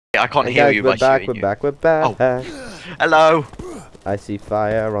I can't Hey hear guys, you we're by back, shooting we're you. back, we're back. Oh. Hello. I see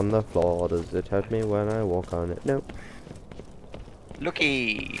fire on the floor. Does it hurt me when I walk on it? Nope.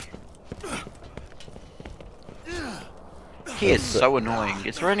 Looky. He is so annoying.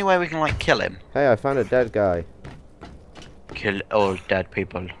 Is there any way we can like kill him? Hey, I found a dead guy. Kill all dead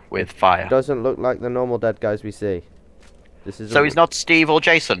people with fire. Doesn't look like the normal dead guys we see. This is. So he's not Steve or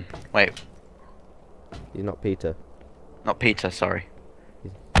Jason. Wait, He's not Peter. not Peter. Sorry.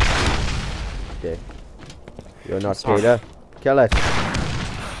 Dick. You're not Sorry. Peter. Kill it.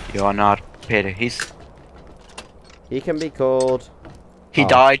 You are not Peter. He can be called. He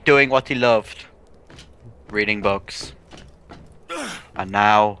died doing what he loved, reading books. And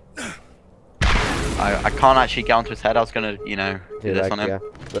now I can't actually get onto his head. I was gonna, you know, do this on him. Yeah.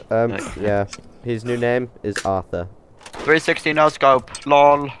 But, yeah. His new name is Arthur. 360 no scope.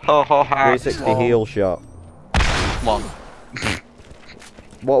 Lol. Ho ho ha. 360 heal shot. One.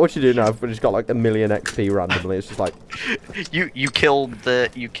 What would you do now if we just got like 1,000,000 XP randomly? It's just like you killed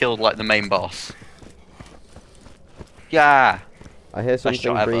like the main boss. Yeah. I hear Best shot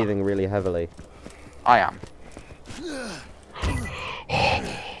something ever. breathing really heavily. I am.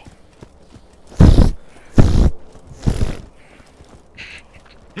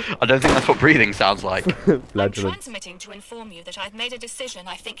 I don't think that's what breathing sounds like. I'm transmitting to inform you that I've made a decision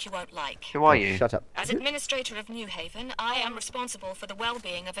I think you won't like. Who are you? Shut up. As administrator of New Haven, I am responsible for the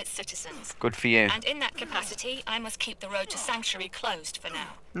well-being of its citizens. Good for you. And in that capacity, I must keep the road to Sanctuary closed for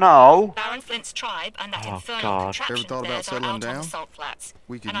now. No. Baron Flint's tribe and that Oh, infernal God. contraption Ever thought of about theirs are settling out on down? the salt flats.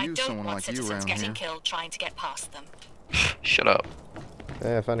 We could And I use don't someone want like you citizens around getting here. killed trying to get past them. Shut up.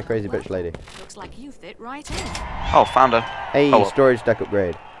 Yeah, I found a crazy bitch lady. Looks like you fit right in. Oh, found her. Hey, Oh. storage deck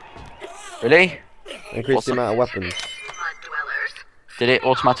upgrade. Really? Increase Awesome. the amount of weapons. Did it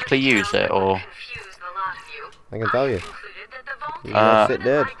automatically use it, or? I can tell you. You Uh, sit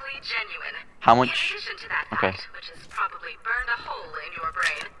dead. How much? Okay. Which has probably burned a hole in your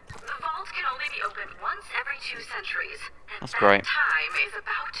brain. The vault can only be opened once every 2 centuries. And That's that great. time is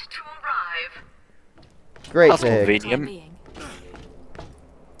about to arrive. Great That's to hear. convenient,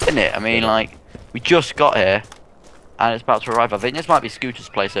 isn't it? I mean, like, we just got here, and it's about to arrive. I think this might be Scooter's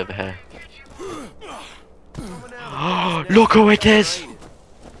place over here. Look who it is!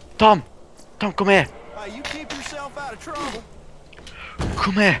 Tom! Tom, come here! You keep yourself out of trouble.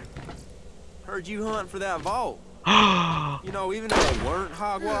 Come here! Heard you hunt for that vault. You know, even though it weren't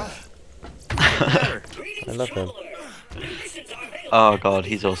hogwash. Better. I love him. Oh god,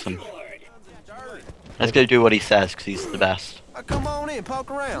 he's awesome. Let's go do what he says, because he's the best. Come on in,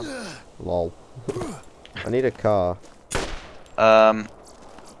 poke around. Lol. I need a car.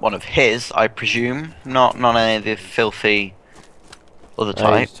 One of his, I presume. Not any of the filthy other You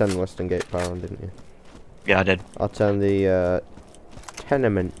type. just turned the Western Gate power on, didn't you? Yeah, I did. I'll turn the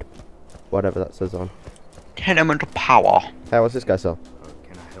tenement, whatever that says on. Tenement power. Hey, what's this guy sell?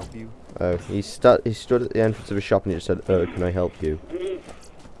 Can I help you? Oh, he stood at the entrance of a shop and he just said, "Oh, can I help you?"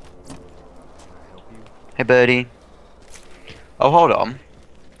 Hey, birdie. Oh, hold on.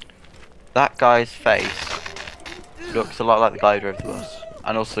 That guy's face looks a lot like the guy who drove the bus.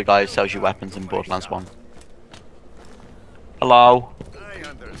 And also the guy who sells you weapons in Borderlands 1. Hello. I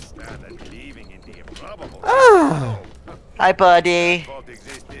understand that leaving in the improbable. Hi, buddy. Vault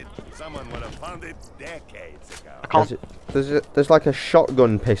existed. Someone would have found it decades ago. I can't... There's like a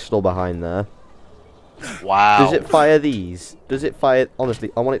shotgun pistol behind there. Wow. Does it fire these? Does it fire? Honestly,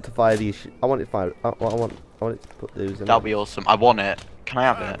 I want it to fire these. I want it to fire. I want it to put those in. That'd be awesome. I want it. Can I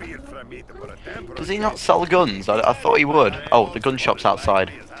have Be it? it from me to put a damper Does on he not sell guns? I thought he would. Oh, the gun shop's outside.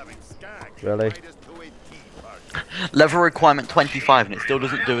 is having skag. Really? Invite us to a tea party. Level requirement 25 and it still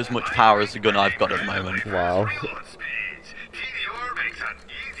doesn't do as much power as the gun I've got at the moment. Wow. TDR makes an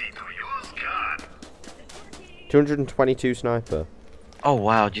easy to use gun. 222 sniper. Oh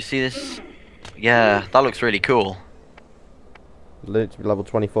wow, do you see this? Yeah, that looks really cool. Level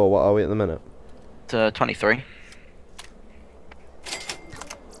 24. What are we at the minute? 23.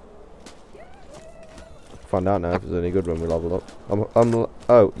 Find out now if it's any good when we level up.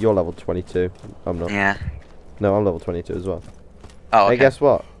 Oh, you're level 22. I'm not. Yeah. No, I'm level 22 as well. Oh, okay. Hey, guess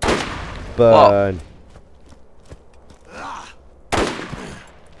what? Burn.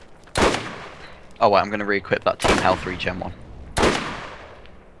 Oh wait, I'm gonna re-equip that team health regen one.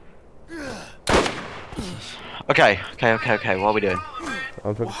 Okay. What are we doing?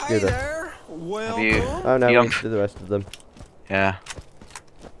 I'm talking Hey together. there. Well, Have you? Oh no, we You need to do the rest of them. Yeah.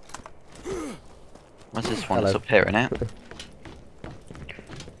 What's this one? It's Hello. up here, innit?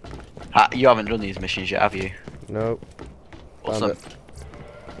 You haven't done these missions yet, have you? Nope. Found Awesome. it.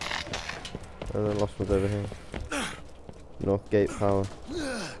 And then lost one's over here. North Gate power.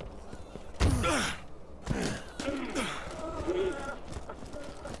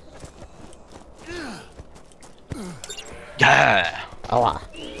 Ah.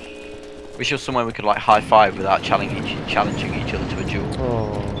 Wish there was somewhere we could like high five without challenging each other to a duel.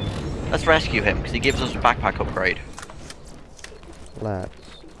 Oh. Let's rescue him because he gives us a backpack upgrade. Let's.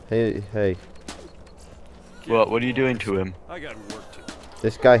 Hey, hey. What are you doing to him? I got work to do.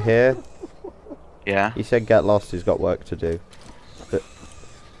 This guy here, Yeah? he said get lost, he's got work to do. But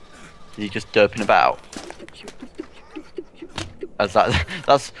Is he just derping about?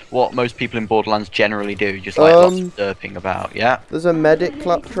 That's what most people in Borderlands generally do, just like lots of derping about, yeah? there's a medic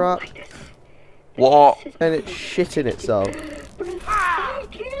claptrap, What? and it's shitting itself. I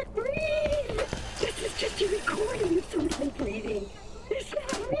can't breathe. This is just a recording of something breathing. It's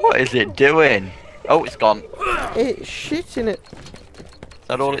not What is it doing? Oh, it's gone. It's shitting it. Is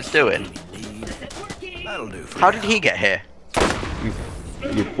that all it's doing? That'll do for How did he get here?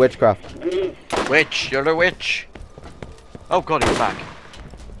 You witchcraft. Witch, you're a witch. Oh god, he's back.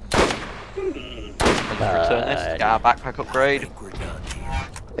 Let's return this. Get our backpack upgrade.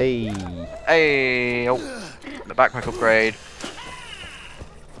 Hey. Hey, oh, the backpack upgrade.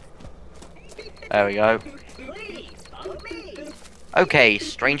 There we go. Okay,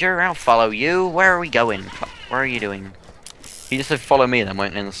 stranger, I'll follow you. Where are we going? Where are you doing? He just said follow me, then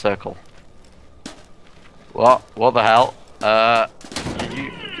went in the circle. What? What the hell? Did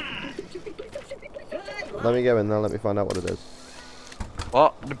you... Let me go in there, let me find out what it is.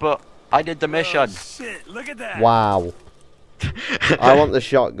 What? But I did the mission. Shit, look at that. Wow. I want the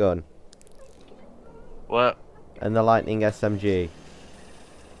shotgun. What? And the lightning SMG.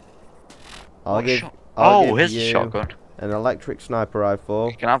 I'll What give shot- I'll Oh, give here's the you shotgun. an electric sniper rifle.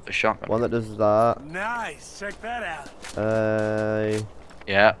 You can have the shotgun. One that does that. Nice. Check that out. A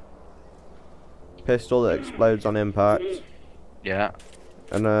Yeah, pistol that explodes on impact. yeah.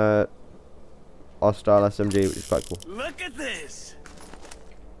 And a hostile SMG, which is quite cool. Look at this.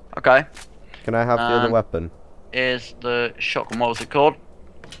 Okay. Can I have the other Um, weapon? Here's the shotgun. What was it called?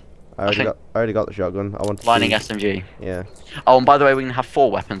 I already think- got the shotgun. I want to Lining see. SMG. Yeah. Oh, and by the way, we can have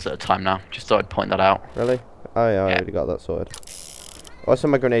 4 weapons at a time now. Just thought I'd point that out. Really? Oh yeah, I Yeah. already got that sorted. Also,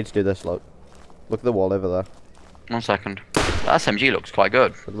 my grenades do this. Look. Look at the wall over there. 1 second. That SMG looks quite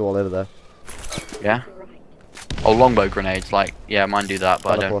good. Look at the wall over there. Yeah. Oh, longbow grenades. Like, yeah, mine do that, but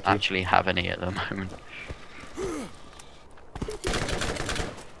I don't Teleporting. actually have any at the moment.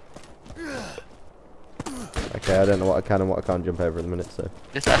 Okay, I don't know what I can and what I can't jump over in a minute. So,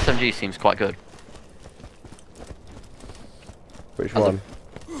 This SMG seems quite good. which And one?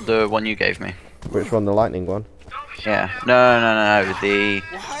 The one you gave me. Which one? The lightning one? Yeah. No. The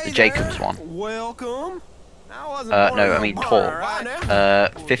Jacobs one. Welcome. No, I mean Tor.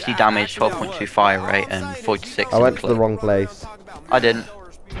 50 damage, 12.2 fire rate, and 46. I went to clip. the wrong place. I didn't.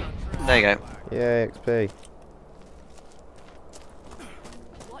 There you go. Yay, XP.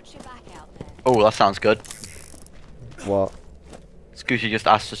 Watch your back out there. Oh, that sounds good. What? Scooter just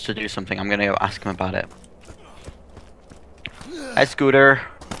asked us to do something. I'm gonna go ask him about it. Hey, Scooter.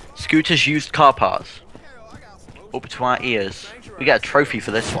 Scooter's used car parts. Up to our ears. We get a trophy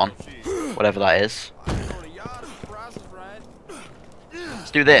for this one. Whatever that is.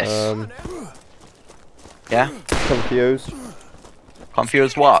 Let's do this. Yeah? Confused.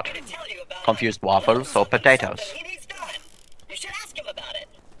 Confused what? Confused waffles or potatoes? You should ask him about it.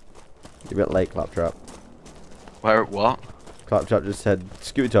 You're a bit late, Claptrap. Where, what? Claptrap just said,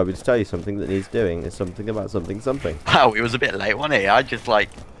 Scooter Toby, to tell you something that needs doing is something about something something. Wow, it was a bit late, wasn't it? I just like...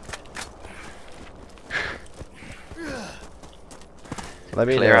 Let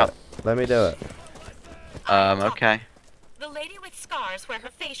me Clear do up. it. Let me do it. Okay. The lady with scars where her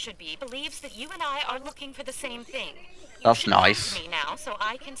face should be believes that you and I are looking for the same thing. You That's should come nice. to me now so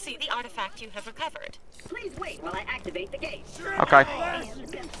I can see the artifact you have recovered. Please wait while I activate the gate. Okay.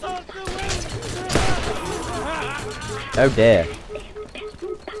 Oh dear.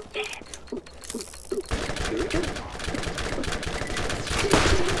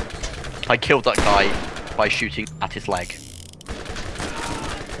 I killed that guy by shooting at his leg.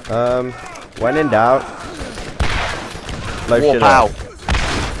 When in doubt, blow Warp shit out. up.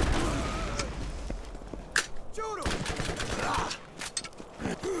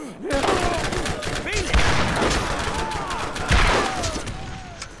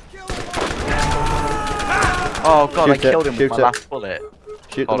 Oh god, I Shoot it, killed him with shoot my it. last bullet.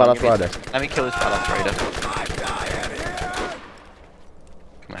 Shoot Hold the on, badass give me- rider. Let me kill this badass raider.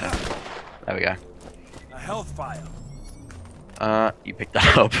 Come here. There we go. A health file. You picked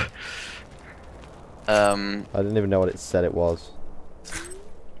that up. I didn't even know what it said it was.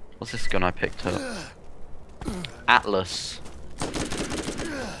 What's this gun I picked up? Atlas.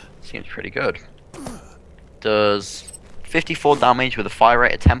 Seems pretty good. Does 54 damage with a fire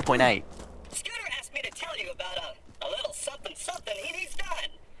rate of 10.8. Scooter asked me to tell you about a little something something he needs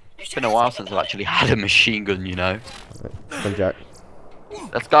It's been a while since I've actually had a machine gun, you know. Come, Jack.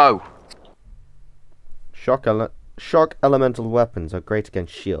 Let's go. Shock elemental weapons are great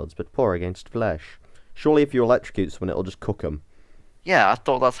against shields, but poor against flesh. Surely if you electrocute someone, it'll just cook them. Yeah, I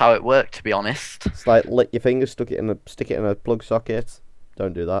thought that's how it worked, to be honest. It's like lick your finger, stick it in a plug socket.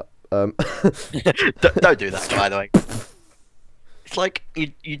 Don't do that. Don't do that, by the way. It's like,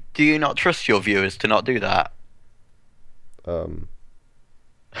 do you not trust your viewers to not do that?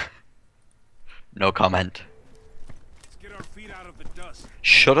 No comment. Let's get our feet out of the dust.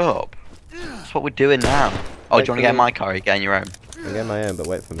 Shut up. That's what we're doing now. Oh, Wait do you want to for get in me. my car or you getting your own? I'm getting my own, but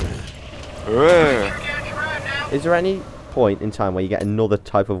wait for me. Ugh. Is there any point in time where you get another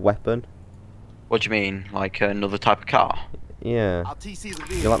type of weapon? What do you mean? Like another type of car? Yeah. I'll TC the You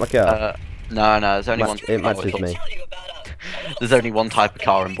vehicle. like my car? No, there's only one. It matches me. There's only one type of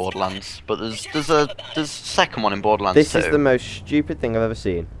car in Borderlands, but there's a second one in Borderlands This too. is the most stupid thing I've ever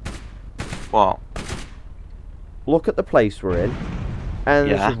seen. What? Look at the place we're in, and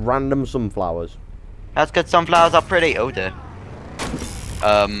Yeah. there's just random sunflowers. That's good. Sunflowers are pretty. Oh dear.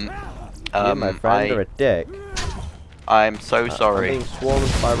 You, my friend, are a dick. I'm so I'm sorry. being swarmed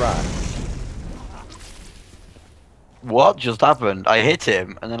by rats. What just happened? I hit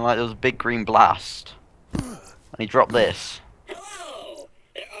him, and then like there was a big green blast, and he dropped this.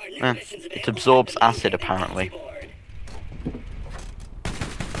 It absorbs acid apparently.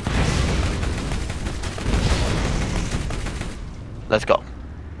 Let's go.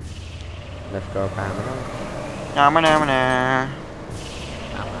 Let's go, Pamela.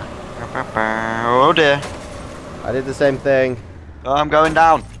 Oh dear. I did the same thing. Oh, I'm going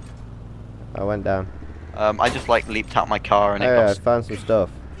down. I went down. I just like leaped out my car and it Hey, I got found some stuff.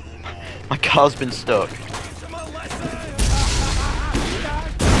 my car's been stuck.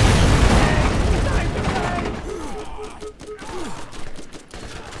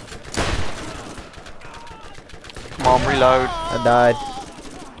 Come on, reload. I died.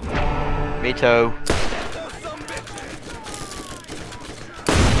 Me too.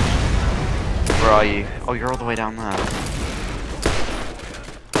 Where are you? Oh, you're all the way down there.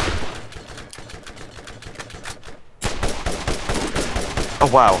 Oh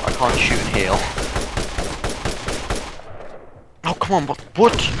wow, I can't shoot and heal. Oh come on,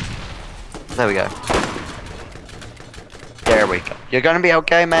 what? There we go. There we go. You're gonna be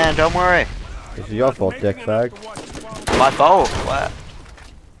okay, man. Don't worry. This is your fault, dickbag. My fault. What?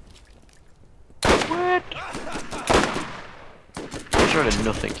 What? I'm sure it had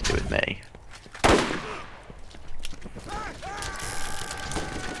nothing to do with me.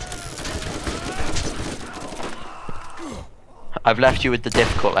 I've left you with the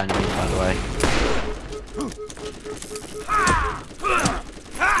difficult enemies, by the way.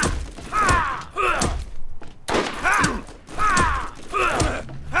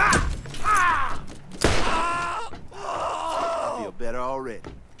 I feel better already.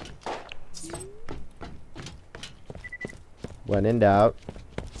 When in doubt,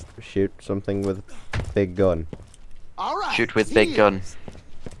 shoot something with a big gun. All right. Shoot with big gun.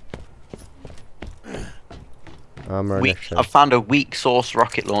 Armor Weak. initiative. I've found a weak source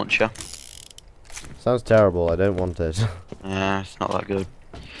rocket launcher. Sounds terrible. I don't want it. Yeah, it's not that good.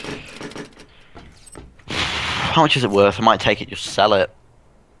 How much is it worth? I might take it, just sell it.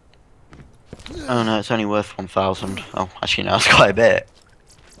 Oh no, it's only worth 1,000. Oh, actually no, it's quite a bit.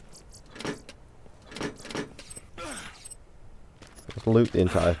 Let's loot the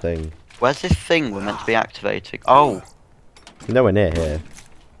entire thing. Where's this thing we're meant to be activating? Oh, Nowhere near here.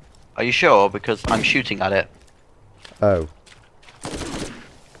 are you sure? Because I'm shooting at it. Oh.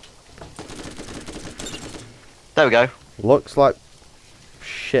 There we go. Looks like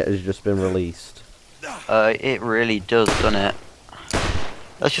shit has just been released. It really does, doesn't it?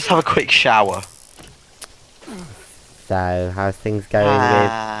 Let's just have a quick shower. So, how's things going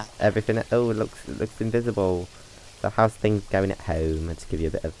Ah. with everything? Oh, it looks invisible. So, how's things going at home? Let's give you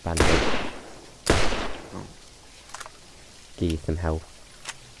a bit of bandage. Give you some health.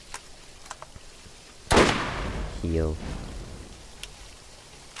 Heal.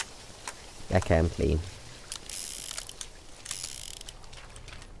 Okay, I'm clean.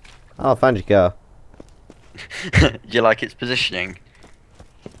 Oh, I found your car. Do you like its positioning?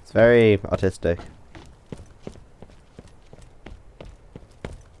 It's very artistic.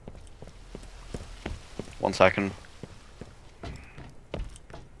 One second.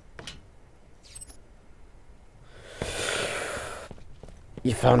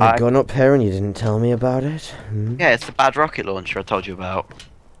 You found a gun up here and you didn't tell me about it? Hmm? Yeah, it's the bad rocket launcher I told you about.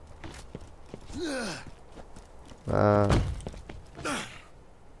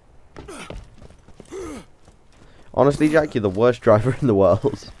 Honestly, Jack, you're the worst driver in the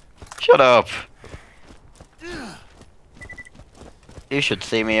world. Shut up. You should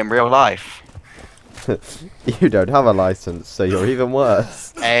see me in real life. You don't have a license, so you're even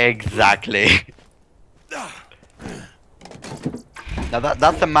worse. Exactly. Now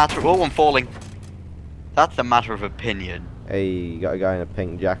that's a matter of... Oh, I'm falling. That's a matter of opinion. Hey, you got a guy in a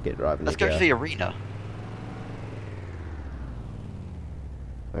pink jacket driving. Let's go to the arena.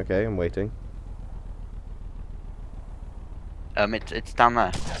 Okay, I'm waiting. It's down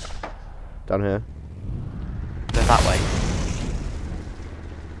there. Down here. Go that way.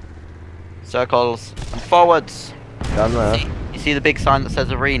 Circles and forwards. Down there. You see the big sign that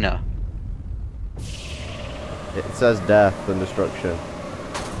says arena? It says death and destruction.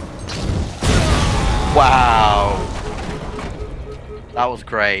 Wow. That was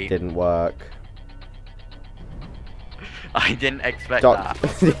great. Didn't work. I didn't expect Doc.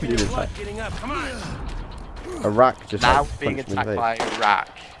 that. You did that. Getting up, come on. A rack just Now like, being punched me in the attacked face. by a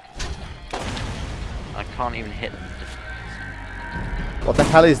rack. I can't even hit them. What the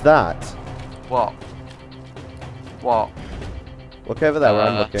hell is that? What? What? Look over there where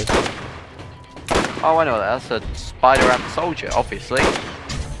I'm looking. Oh, I know that. That's a spider ant soldier, obviously.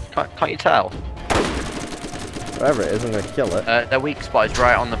 Can't you tell? Whatever it is, I'm gonna kill it. Their weak spot is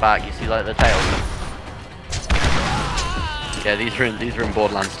right on the back. You see, like the tail. Yeah, these are in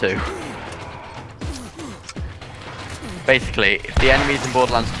Borderlands 2. Basically, if the enemy's in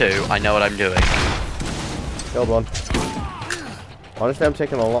Borderlands 2, I know what I'm doing. Killed one. Honestly, I'm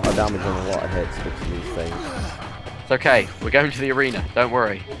taking a lot of damage and a lot of hits because of these things. It's okay. We're going to the arena. Don't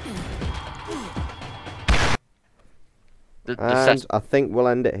worry. And I think we'll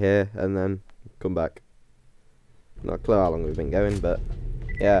end it here and then come back. Not a clue how long we've been going, but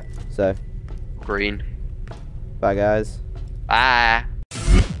yeah. So, Green. bye guys. Bye.